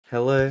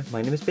Hello,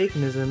 my name is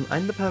Baconism,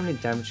 I'm the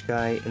permanent damage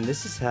guy, and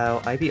this is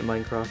how I beat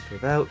Minecraft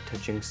without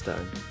touching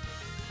stone.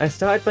 I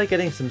started by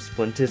getting some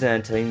splinters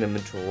and turning them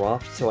into a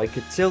raft so I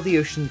could sail the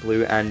ocean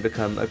blue and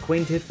become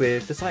acquainted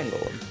with the sign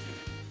golem.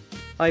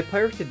 I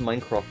pirated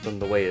Minecraft on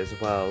the way as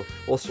well,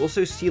 whilst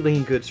also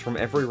stealing goods from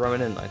every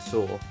remnant I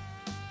saw.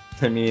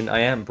 I mean, I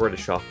am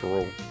British after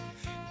all.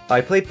 I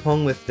played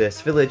Pong with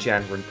this village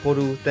and run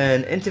portal,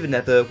 then entered the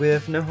Nether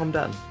with no harm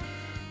done.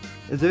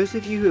 Those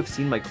of you who have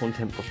seen my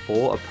content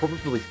before are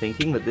probably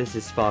thinking that this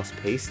is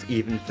fast-paced,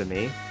 even for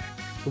me.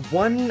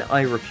 One,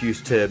 I refuse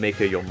to make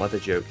a your mother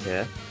joke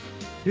here.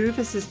 Two,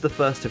 this is the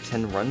first of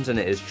 10 runs and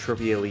it is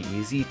trivially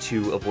easy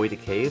to avoid a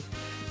cave.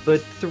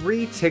 But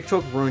 3,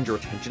 TikTok ruined your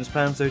attention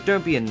span, so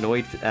don't be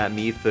annoyed at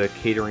me for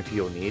catering to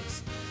your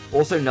needs.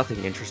 Also,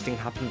 nothing interesting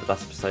happened, but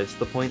that's besides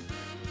the point.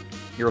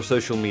 You're a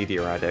social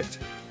media addict.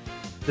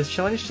 This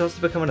challenge starts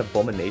to become an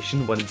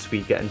abomination once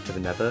we get into the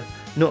Nether.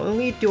 Not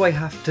only do I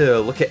have to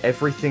look at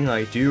everything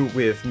I do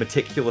with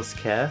meticulous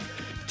care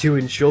to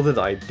ensure that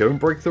I don't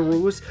break the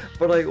rules,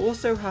 but I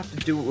also have to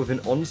do it with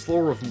an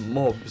onslaught of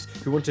mobs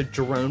who want to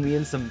drown me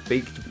in some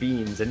baked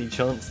beans any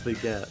chance they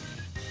get.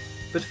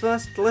 But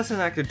first, let's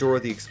enact a Dora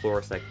the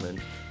Explorer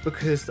segment,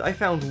 because I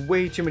found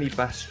way too many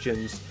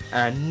bastions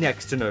and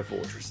next to no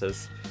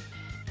fortresses.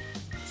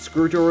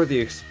 Screw Dora the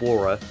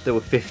Explorer, there were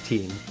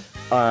 15.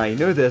 I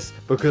know this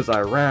because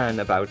I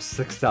ran about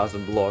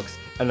 6,000 blocks,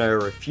 and I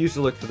refused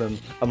to look for them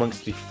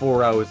amongst the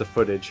 4 hours of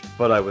footage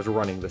that I was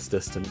running this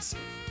distance.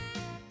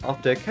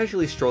 After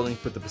casually strolling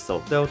through the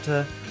Basalt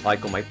Delta, I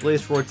got my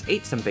blaze rods,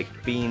 ate some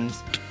baked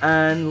beans,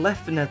 and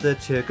left the Nether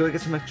to go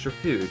get some extra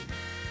food.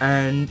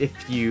 And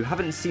if you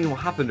haven't seen what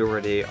happened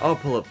already, I'll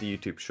pull up the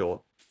YouTube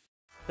short.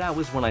 That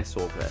was when I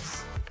saw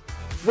this.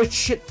 Which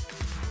shit?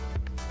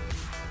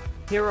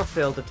 Here are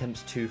failed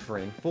attempts 2,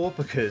 3, and 4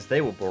 because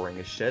they were boring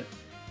as shit.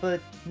 But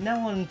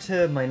now on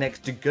to my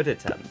next good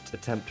attempt,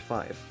 attempt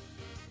 5.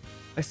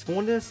 I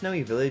spawned in a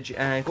snowy village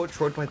and got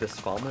trolled by this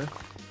farmer,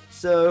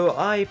 so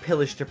I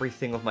pillaged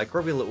everything with my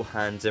grubby little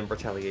hands in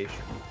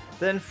retaliation.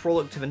 Then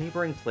frolicked to the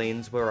neighbouring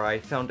plains where I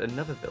found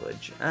another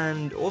village,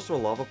 and also a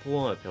lava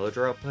pool and a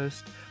pillager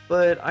outpost,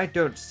 but I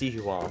don't see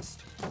who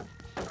asked.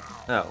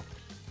 Oh.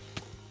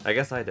 I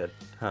guess I did,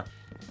 huh.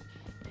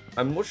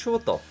 I'm not sure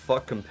what the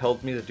fuck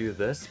compelled me to do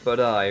this, but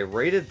I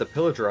raided the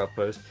pillager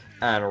outpost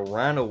and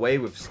ran away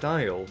with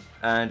style,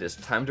 and it's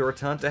time to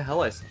return to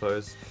hell, I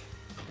suppose.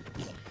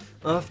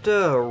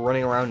 After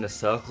running around in a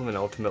circle and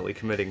ultimately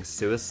committing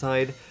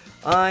suicide,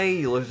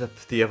 I loaded up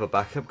the other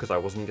backup because I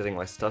wasn't getting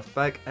my stuff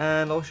back,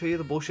 and I'll show you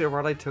the bullshit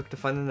route I took to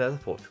find the Nether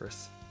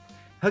fortress.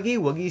 Huggy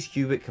Wuggy's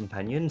cubic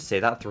companion, say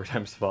that 3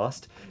 times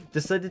fast,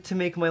 decided to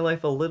make my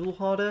life a little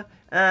harder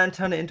and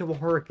turn it into a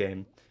horror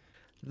game.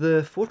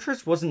 The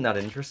fortress wasn't that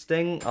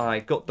interesting. I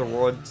got the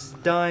rods,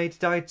 died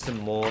some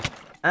more,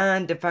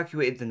 and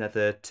evacuated the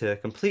Nether to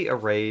complete a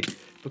raid,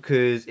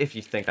 because if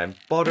you think I'm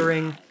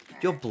bothering,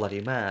 you're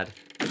bloody mad.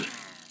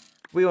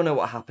 We all know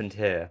what happened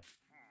here,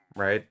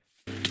 right?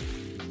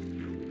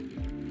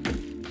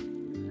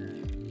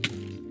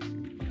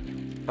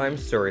 I'm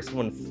sorry,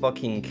 someone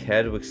fucking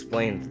cared to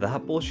explain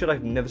that bullshit.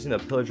 I've never seen a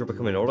pillager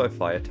become an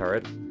auto-fire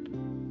turret.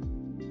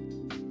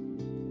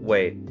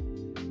 Wait.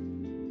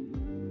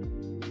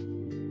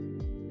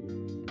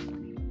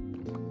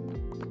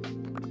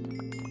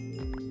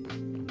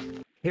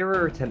 Here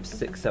are attempts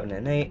 6, 7,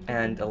 and 8,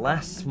 and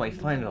alas, my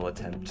final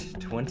attempt,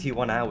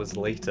 21 hours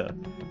later.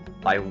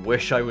 I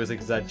wish I was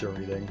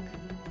exaggerating.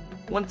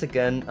 Once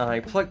again, I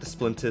plucked the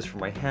splinters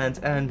from my hands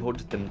and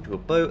molded them into a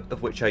boat,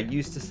 of which I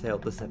used to sail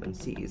the 7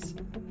 seas.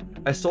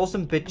 I saw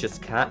some bitch's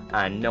cat,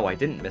 and no, I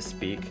didn't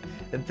misspeak,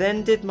 and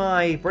then did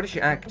my British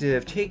act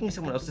of taking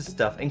someone else's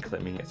stuff and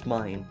claiming it's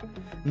mine.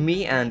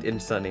 Me and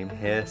insert name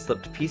here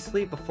slept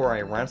peacefully before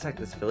I ransacked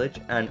this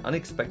village and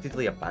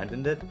unexpectedly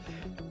abandoned it.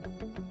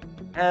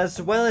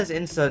 As well as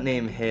insert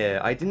name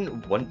here, I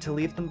didn't want to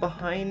leave them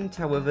behind,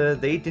 however,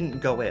 they didn't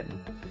go in.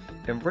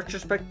 In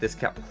retrospect, this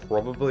cat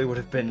probably would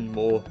have been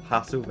more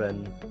hassle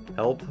than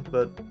help,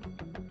 but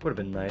would have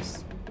been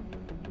nice.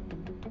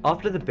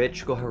 After the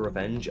bitch got her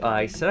revenge,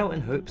 I set out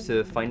in hopes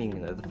of finding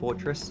another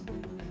fortress.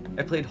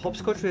 I played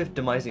hopscotch with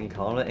Demise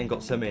Incarnate and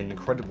got some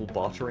incredible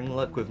bartering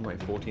luck with my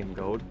 14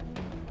 gold.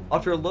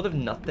 After a lot of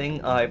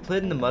nothing, I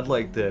played in the mud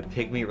like the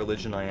pygmy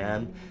religion I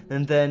am,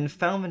 and then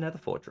found the Nether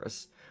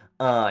fortress.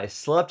 I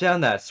slapped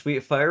down that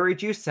sweet fiery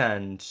juice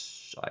and,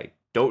 I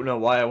don't know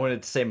why I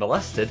wanted to say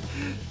molested,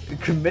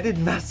 committed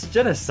mass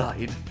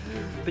genocide.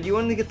 But you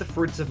only get the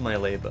fruits of my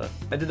labor.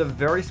 I did a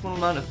very small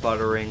amount of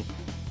bartering,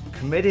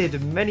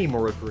 committed many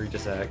more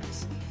egregious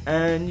acts,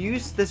 and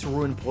used this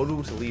ruined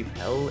portal to leave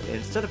hell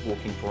instead of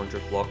walking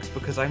 400 blocks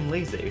because I'm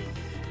lazy.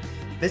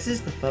 This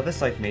is the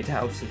furthest I've made it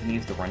out of any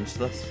of the runs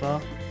thus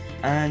far,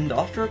 and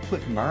after a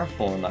quick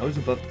marathon I was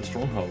above the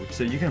stronghold,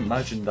 so you can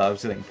imagine that I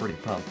was getting pretty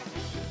pumped.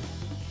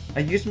 I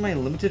used my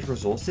limited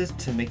resources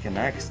to make an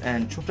axe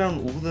and chop down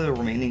all the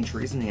remaining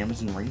trees in the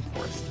Amazon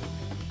rainforest.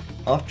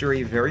 After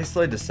a very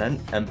slow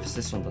descent,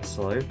 emphasis on the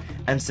slow,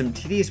 and some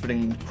tedious but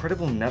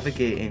incredible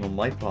navigating on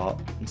my part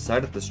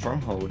inside of the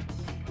stronghold,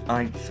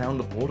 I found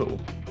the portal.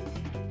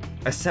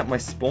 I set my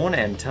spawn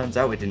in, turns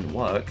out it didn't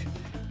work.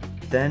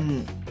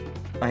 Then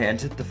I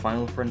entered the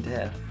final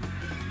frontier.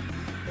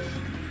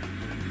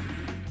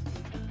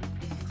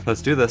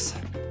 Let's do this.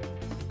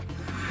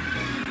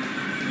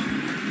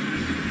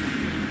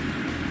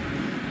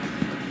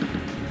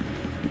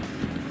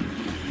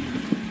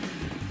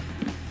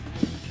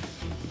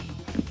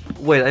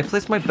 Wait, I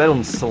placed my bed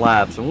on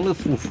slabs, so I'm gonna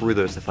fall through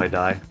those if I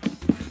die.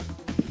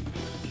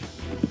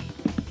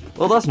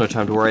 Well, that's no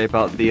time to worry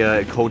about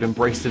the cold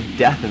embrace of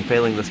death and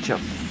failing this chip.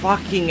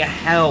 Fucking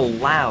hell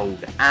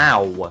loud.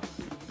 Ow.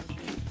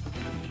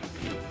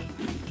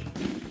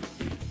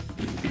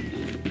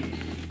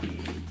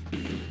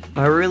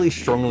 I really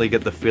strongly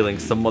get the feeling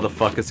some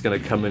motherfucker's gonna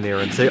come in here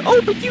and say,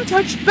 "Oh, but you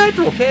touched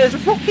bedrock, there's a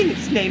rock in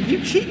its name,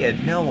 you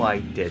cheated!" No, I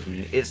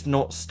didn't. It's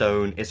not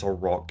stone, it's a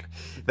rock.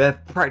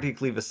 They're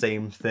practically the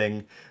same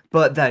thing,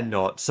 but they're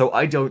not, so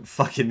I don't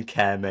fucking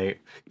care,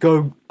 mate.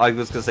 Go, I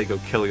was gonna say go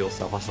kill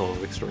yourself, that's a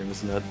little extreme,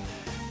 isn't it?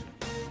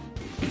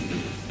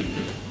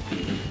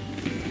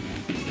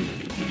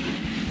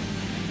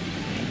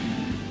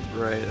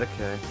 Right,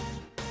 okay.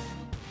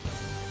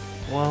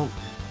 Well...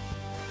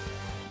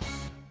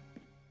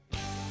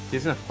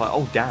 he's gonna fly.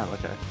 Oh, damn,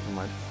 okay. Never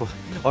mind.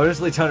 I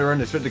honestly turned around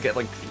and expected to get,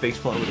 like,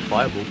 faceplant with a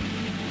fireball.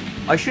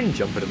 I shouldn't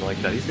jump at him like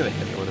that. He's gonna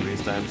hit me one of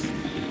these times.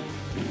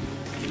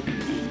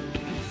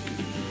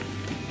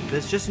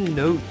 There's just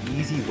no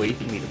easy way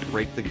for me to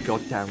break the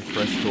goddamn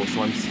crystal,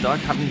 so I'm stuck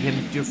having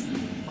him just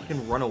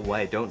fucking run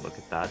away. Don't look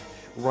at that.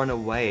 Run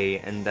away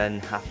and then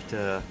have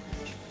to...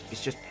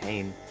 it's just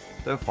pain.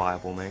 Don't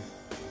fireball me.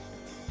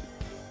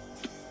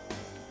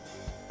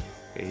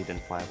 Okay, he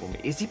didn't fireball me.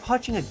 Is he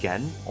punching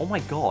again? Oh my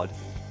god.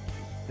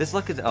 This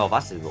look is... oh,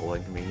 that's a little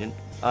inconvenient.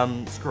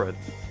 Screw it.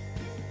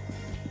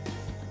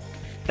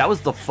 That was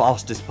the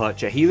fastest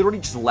perch yet. He literally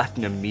just left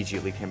and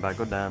immediately came back.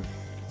 God damn.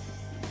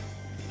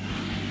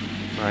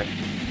 Alright.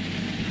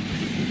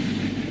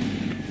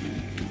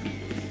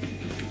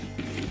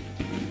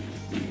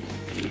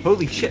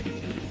 Holy shit.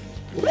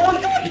 Oh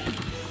my god!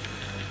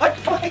 I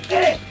fucking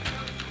did it!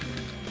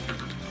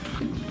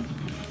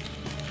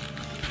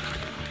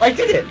 I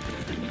did it!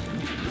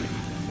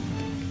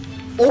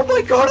 Oh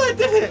my god, I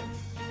did it!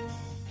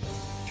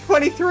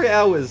 23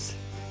 hours!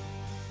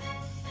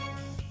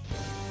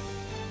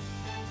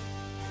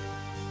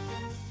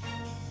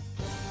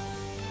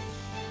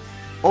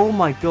 Oh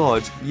my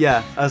god,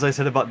 yeah, as I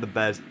said about the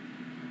bed.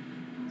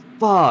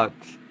 Fuck.